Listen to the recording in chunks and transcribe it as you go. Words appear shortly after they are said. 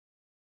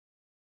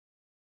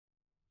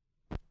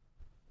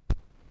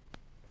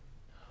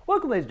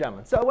Welcome, ladies and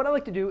gentlemen. So what I'd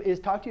like to do is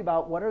talk to you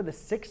about what are the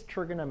 6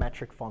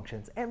 trigonometric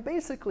functions and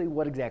basically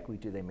what exactly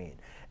do they mean.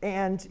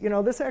 And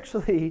this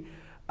actually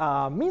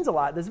means a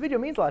lot. This video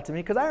means a lot to me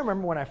because I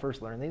remember when I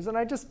first learned these and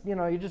I just,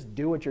 you just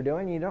do what you're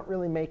doing. You don't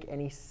really make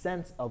any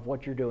sense of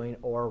what you're doing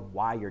or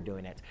why you're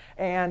doing it.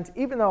 And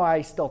even though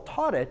I still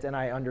taught it and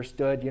I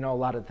understood, a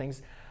lot of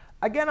things,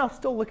 again, I was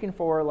still looking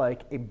for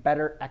like a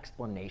better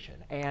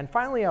explanation. And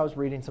finally, I was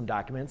reading some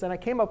documents and I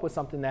came up with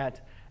something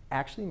that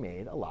actually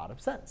made a lot of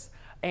sense.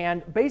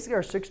 And basically,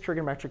 our 6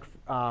 trigonometric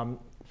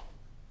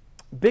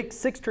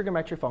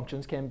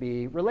functions can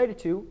be related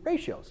to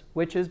ratios,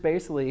 which is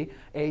basically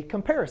a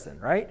comparison,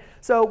 right?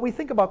 So we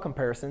think about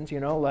comparisons,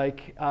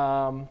 like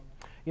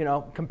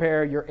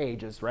compare your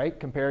ages, right?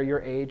 Compare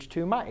your age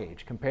to my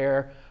age.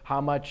 Compare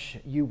how much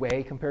you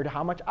weigh compared to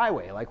how much I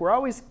weigh. Like, we're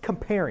always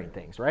comparing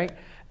things, right?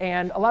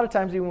 And a lot of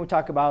times, even when we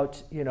talk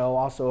about,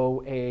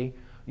 also a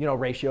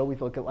ratio, we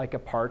look at like a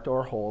part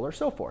or a whole or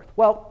so forth.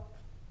 Well,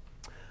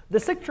 the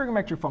 6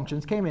 trigonometric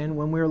functions came in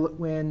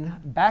when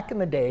back in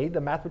the day,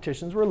 the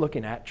mathematicians were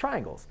looking at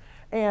triangles,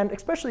 and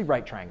especially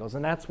right triangles.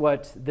 And that's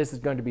what this is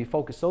going to be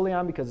focused solely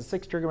on, because the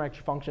 6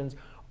 trigonometric functions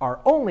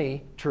are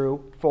only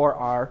true for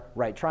our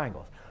right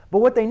triangles. But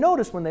what they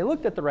noticed when they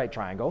looked at the right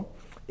triangle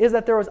is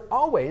that there was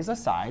always a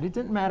side. It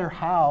didn't matter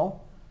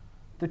how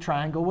the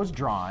triangle was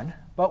drawn,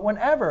 but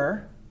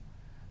whenever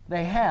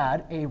they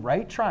had a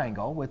right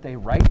triangle with a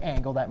right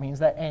angle, that means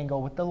that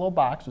angle with the little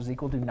box was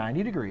equal to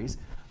 90 degrees,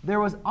 there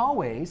was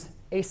always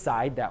a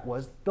side that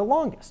was the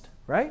longest,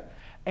 right?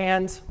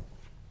 And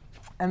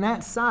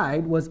that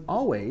side was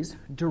always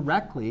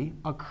directly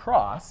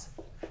across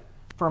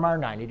from our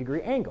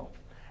 90-degree angle.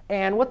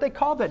 And what they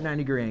called that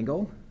 90-degree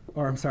angle,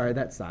 or I'm sorry,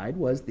 that side,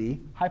 was the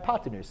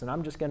hypotenuse. And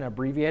I'm just going to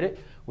abbreviate it,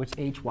 which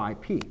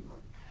HYP.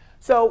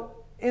 So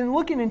in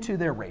looking into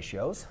their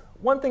ratios,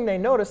 one thing they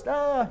noticed,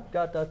 let's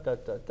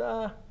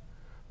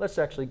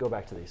actually go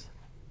back to these.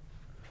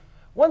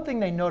 One thing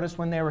they noticed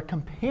when they were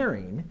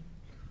comparing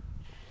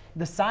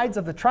the sides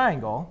of the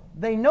triangle,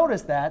 they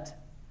noticed that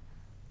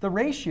the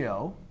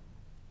ratio,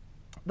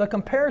 the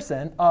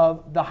comparison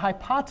of the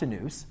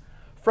hypotenuse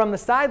from the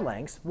side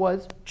lengths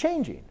was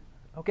changing.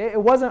 Okay?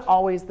 It wasn't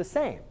always the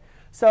same.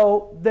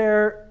 So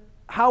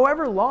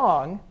however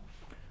long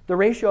the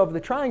ratio of the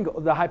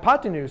triangle, the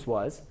hypotenuse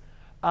was,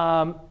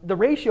 the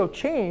ratio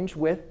changed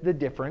with the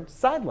different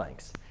side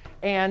lengths.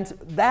 And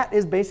that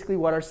is basically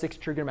what our 6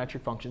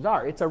 trigonometric functions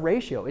are. It's a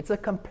ratio. It's a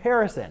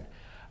comparison.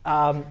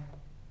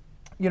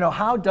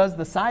 How does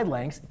the side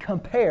lengths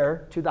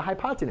compare to the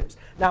hypotenuse?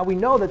 Now, we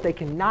know that they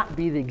cannot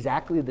be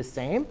exactly the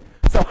same.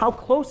 So how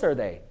close are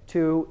they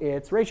to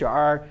its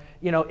ratio?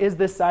 Is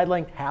this side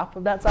length half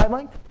of that side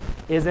length?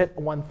 Is it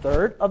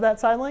 1/3 of that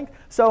side length?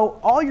 So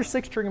all your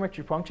 6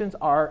 trigonometric functions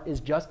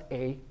is just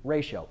a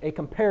ratio, a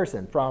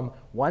comparison from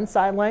one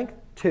side length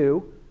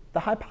to the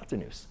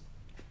hypotenuse.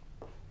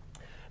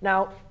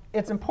 Now,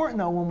 it's important,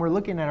 though, when we're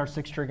looking at our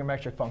 6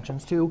 trigonometric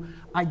functions to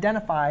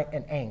identify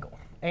an angle.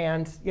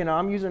 And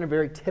I'm using a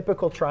very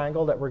typical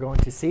triangle that we're going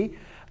to see.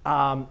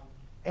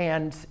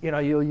 And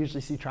you'll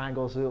usually see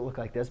triangles that look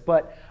like this.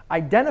 But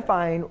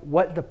identifying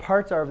what the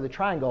parts are of the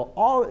triangle,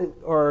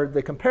 or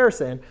the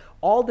comparison,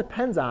 all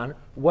depends on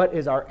what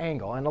is our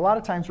angle. And a lot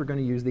of times we're going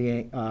to use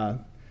the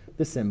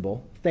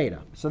symbol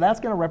theta. So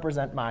that's going to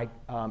represent my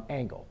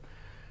angle.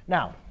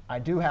 Now, I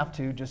do have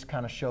to just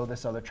kind of show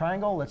this other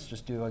triangle. Let's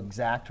just do an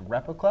exact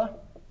replica,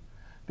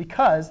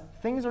 because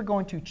things are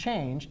going to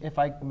change if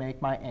I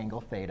make my angle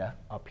theta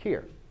up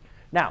here.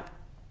 Now,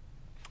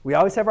 we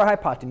always have our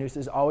hypotenuse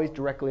is always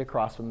directly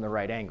across from the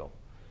right angle.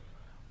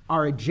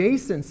 Our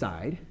adjacent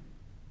side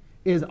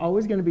is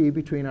always going to be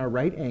between our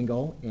right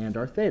angle and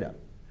our theta.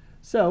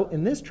 So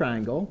in this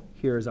triangle,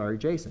 here is our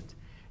adjacent.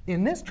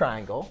 In this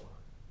triangle,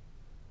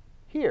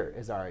 here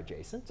is our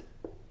adjacent.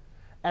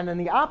 And then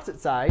the opposite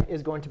side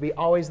is going to be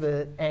always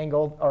the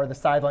angle or the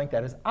side length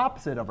that is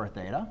opposite of our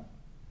theta.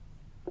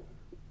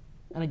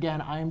 And again,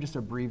 I am just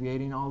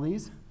abbreviating all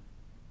these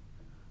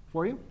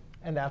for you.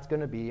 And that's going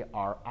to be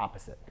our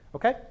opposite.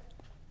 OK?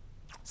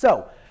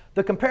 So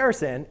the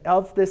comparison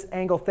of this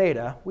angle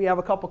theta, we have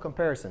a couple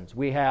comparisons.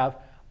 We have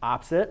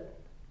opposite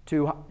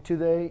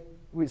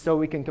so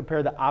we can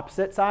compare the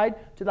opposite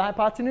side to the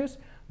hypotenuse,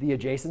 the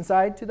adjacent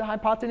side to the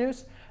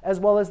hypotenuse, as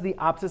well as the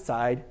opposite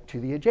side to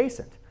the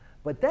adjacent.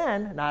 But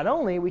then, not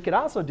only, we could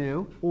also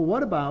do, well,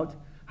 what about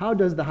how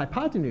does the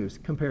hypotenuse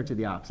compare to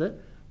the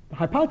opposite, the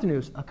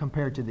hypotenuse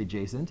compared to the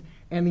adjacent,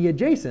 and the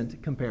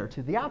adjacent compared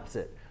to the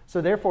opposite? So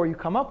therefore, you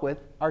come up with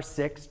our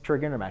 6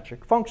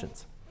 trigonometric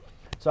functions.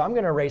 So I'm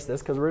going to erase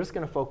this because we're just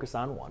going to focus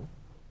on one.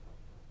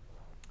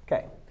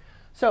 OK.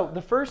 So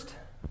the first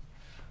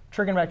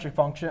trigonometric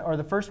function, or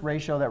the first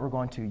ratio that we're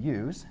going to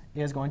use,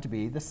 is going to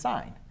be the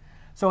sine.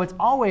 So it's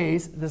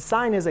always, the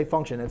sine is a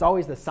function. It's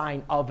always the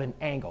sine of an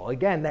angle.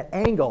 Again, that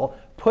angle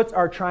puts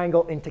our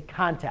triangle into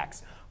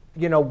context.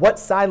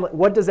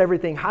 What does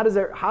everything, how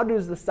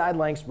does the side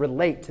lengths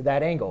relate to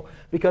that angle?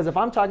 Because if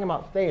I'm talking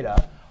about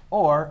theta,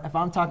 or if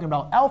I'm talking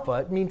about alpha,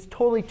 it means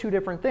totally 2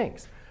 different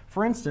things.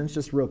 For instance,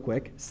 just real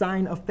quick,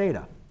 sine of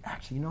theta.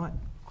 Actually, you know what?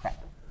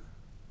 Crap.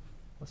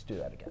 Let's do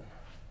that again.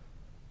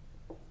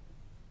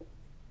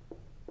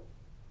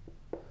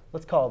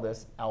 Let's call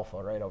this alpha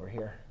right over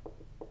here.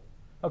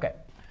 OK,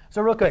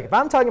 so real quick, if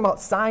I'm talking about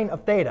sine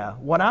of theta,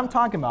 what I'm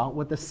talking about,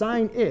 what the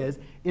sine is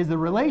the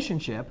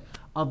relationship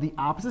of the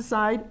opposite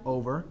side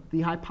over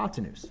the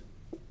hypotenuse.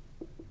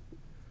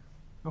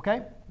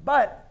 OK,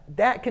 but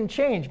that can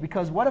change,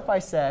 because what if I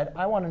said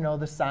I want to know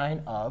the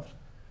sine of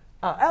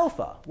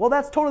alpha? Well,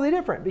 that's totally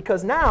different,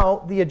 because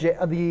now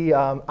the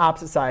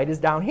opposite side is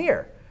down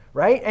here,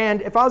 right?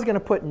 And if I was going to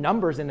put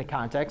numbers into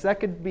context,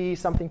 that could be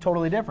something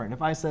totally different.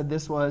 If I said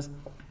this was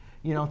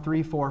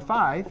 3, 4,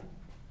 5,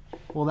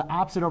 well, the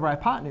opposite over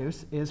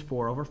hypotenuse is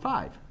 4 over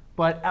 5.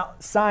 But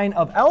sine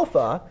of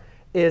alpha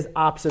is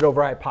opposite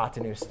over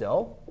hypotenuse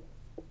still.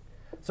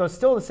 So it's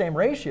still the same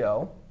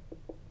ratio.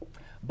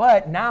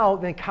 But now,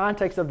 in the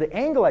context of the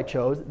angle I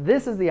chose,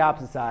 this is the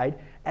opposite side,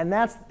 and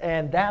that's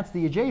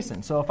the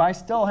adjacent. So if I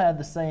still had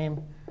the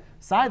same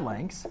side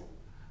lengths,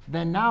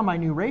 then now my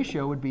new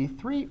ratio would be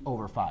 3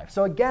 over 5.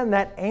 So again,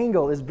 that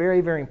angle is very,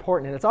 very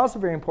important. And it's also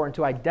very important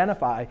to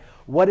identify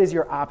what is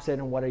your opposite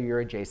and what are your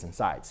adjacent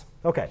sides.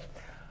 OK,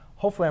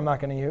 hopefully I'm not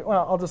going to use,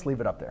 well, I'll just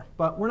leave it up there.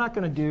 But we're not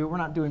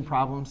doing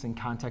problems in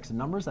context of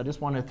numbers. I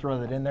just want to throw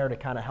that in there to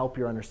kind of help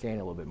your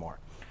understanding a little bit more.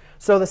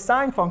 So the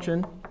sine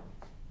function,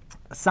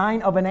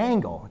 sine of an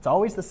angle, it's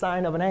always the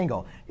sine of an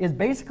angle, is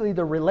basically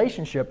the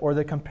relationship or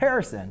the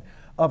comparison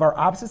of our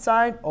opposite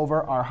side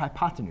over our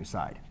hypotenuse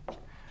side.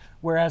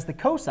 Whereas the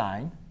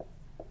cosine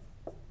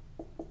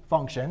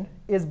function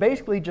is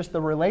basically just the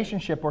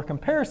relationship or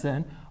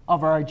comparison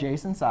of our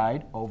adjacent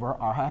side over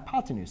our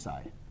hypotenuse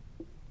side.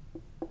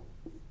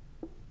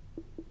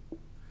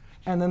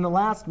 And then the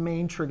last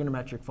main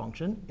trigonometric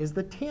function is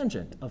the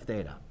tangent of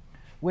theta,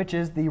 which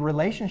is the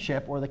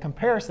relationship or the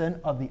comparison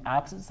of the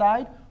opposite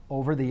side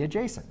over the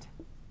adjacent.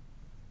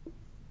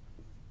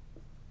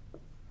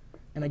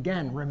 And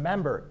again,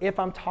 remember, if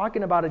I'm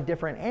talking about a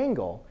different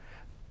angle,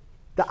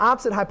 the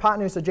opposite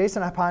hypotenuse,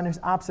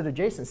 opposite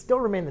adjacent still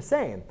remain the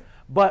same.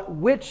 But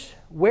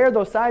where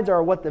those sides are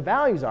or what the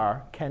values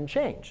are can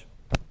change.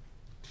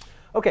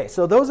 OK,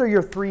 so those are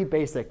your 3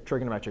 basic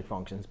trigonometric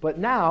functions. But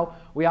now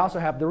we also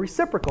have the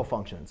reciprocal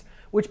functions,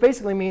 which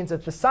basically means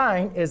if the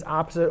sine is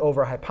opposite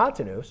over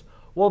hypotenuse,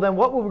 well, then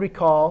what would we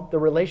call the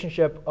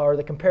relationship or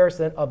the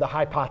comparison of the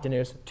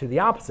hypotenuse to the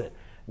opposite,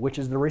 which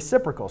is the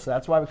reciprocal. So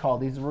that's why we call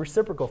these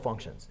reciprocal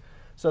functions.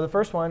 So the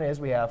first one is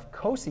we have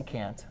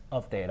cosecant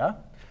of theta,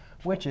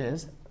 which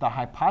is the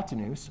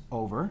hypotenuse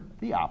over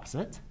the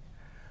opposite.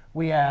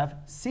 We have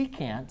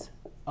secant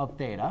of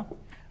theta,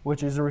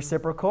 which is a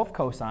reciprocal of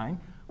cosine,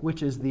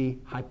 which is the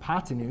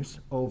hypotenuse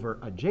over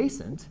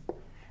adjacent.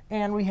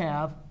 And we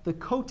have the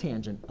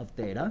cotangent of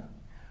theta,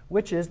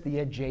 which is the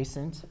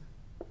adjacent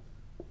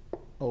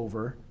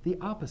over the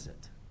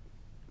opposite.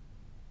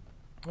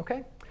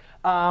 OK?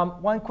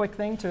 One quick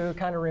thing to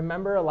kind of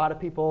remember, a lot of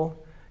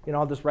people,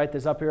 I'll just write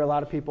this up here. A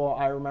lot of people,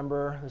 I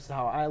remember, this is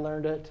how I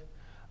learned it.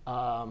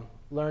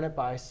 Learn it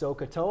by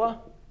SOHCAHTOA,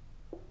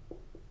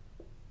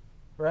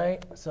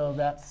 right? So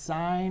that's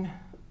sine,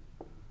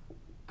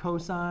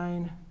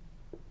 cosine,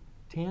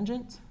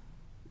 tangent.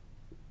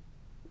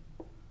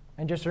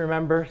 And just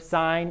remember,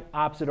 sine,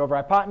 opposite over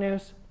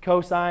hypotenuse,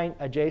 cosine,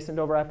 adjacent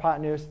over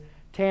hypotenuse,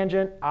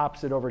 tangent,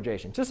 opposite over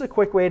adjacent. Just a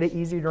quick way to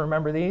easy to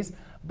remember these.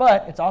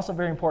 But it's also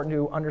very important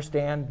to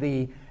understand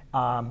the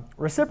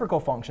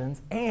reciprocal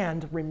functions.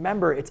 And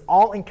remember, it's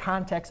all in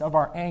context of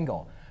our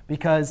angle.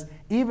 Because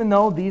even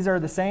though these are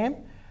the same,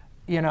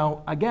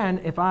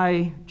 again, if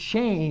I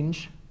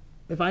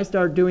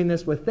start doing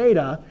this with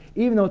theta,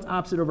 even though it's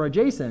opposite over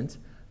adjacent,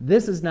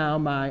 this is now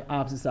my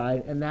opposite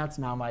side, and that's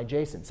now my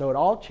adjacent. So it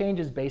all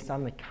changes based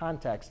on the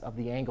context of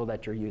the angle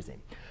that you're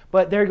using.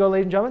 But there you go,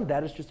 ladies and gentlemen.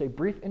 That is just a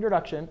brief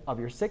introduction of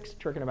your 6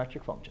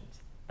 trigonometric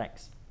functions.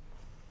 Thanks.